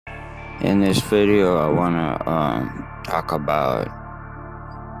In this video, I want to talk about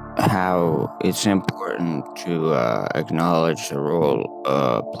how it's important to acknowledge the role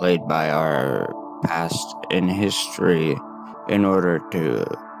played by our past in history in order to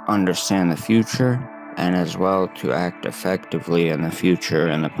understand the future, and as well to act effectively in the future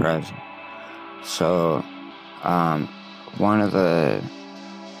and the present. So, one of the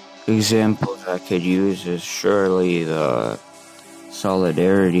examples I could use is surely the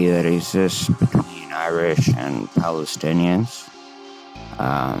solidarity that exists between Irish and Palestinians.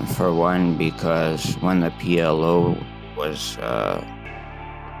 For one, because when the PLO was,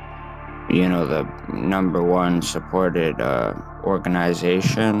 the number one supported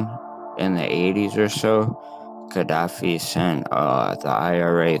organization in the 80s or so, Gaddafi sent the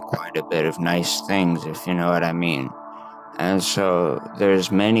IRA quite a bit of nice things, if you know what I mean. And so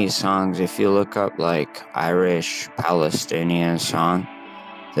there's many songs, if you look up like Irish-Palestinian song,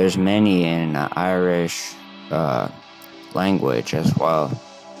 there's many in Irish language as well.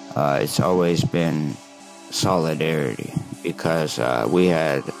 It's always been solidarity, because we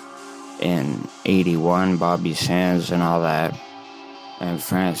had in 81 Bobby Sands and all that, and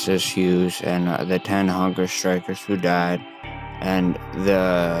Francis Hughes and the 10 hunger strikers who died. And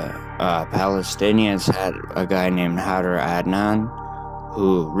the Palestinians had a guy named Hadar Adnan,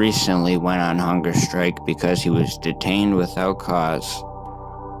 who recently went on hunger strike because he was detained without cause.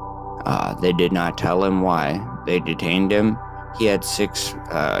 They did not tell him why. They detained him. He had 6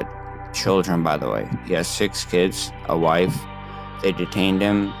 children, by the way. He has 6 kids, a wife. They detained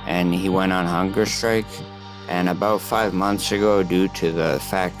him, and he went on hunger strike. And about 5 months ago, due to the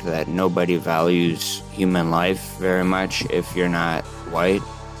fact that nobody values human life very much if you're not white,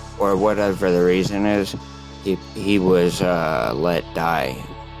 or whatever the reason is, he was let die.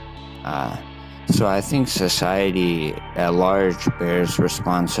 So I think society at large bears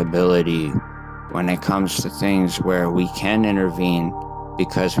responsibility when it comes to things where we can intervene,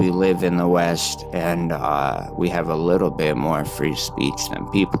 because we live in the West and we have a little bit more free speech than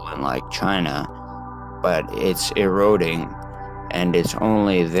people in like China. But it's eroding, and it's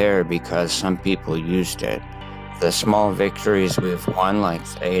only there because some people used it. The small victories we've won, like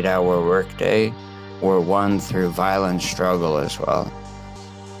the 8-hour workday, were won through violent struggle as well.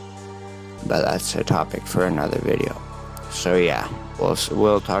 But that's a topic for another video. So yeah,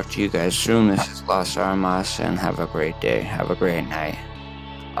 we'll talk to you guys soon. This is Las Armas, and have a great day. Have a great night.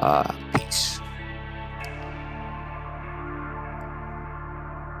 Peace.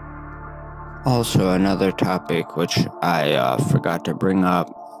 Also, another topic which I forgot to bring up.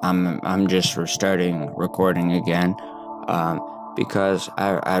 I'm just restarting recording again, because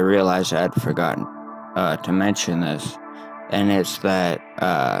I realized I'd forgotten to mention this, and it's that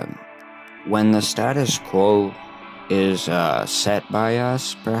when the status quo is set by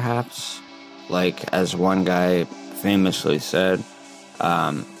us, perhaps, like as one guy famously said,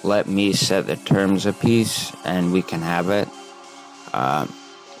 let me set the terms of peace and we can have it.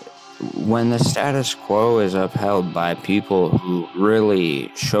 When the status quo is upheld by people who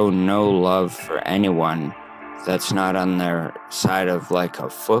really show no love for anyone that's not on their side of like a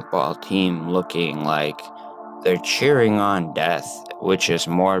football team, looking like they're cheering on death, which is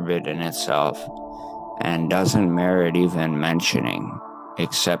morbid in itself and doesn't merit even mentioning,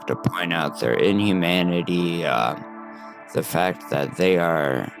 except to point out their inhumanity, the fact that they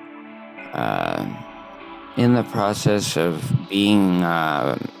are in the process of being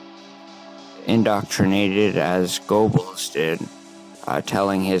indoctrinated, as Goebbels did,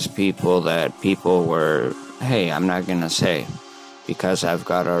 telling his people that people were, hey, I'm not gonna say, because I've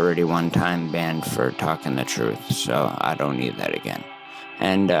got already one time banned for talking the truth, so I don't need that again.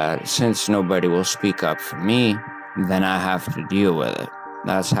 And since nobody will speak up for me, then I have to deal with it.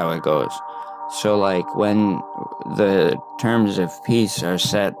 That's how it goes. So like when the terms of peace are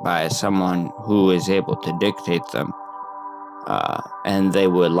set by someone who is able to dictate them, and they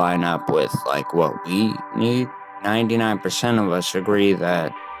would line up with like what we need, 99% of us agree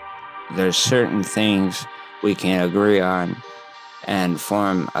that there's certain things we can agree on and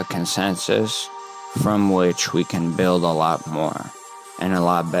form a consensus from which we can build a lot more and a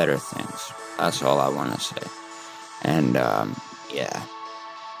lot better things. That's all I want to say. And yeah,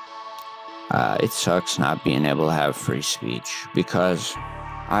 it sucks not being able to have free speech, because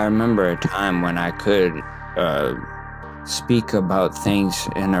I remember a time when I could speak about things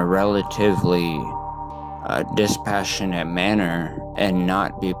in a relatively dispassionate manner and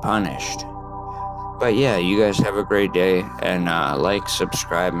not be punished. But yeah, you guys have a great day, and like,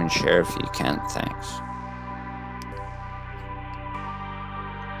 subscribe, and share if you can. Thanks.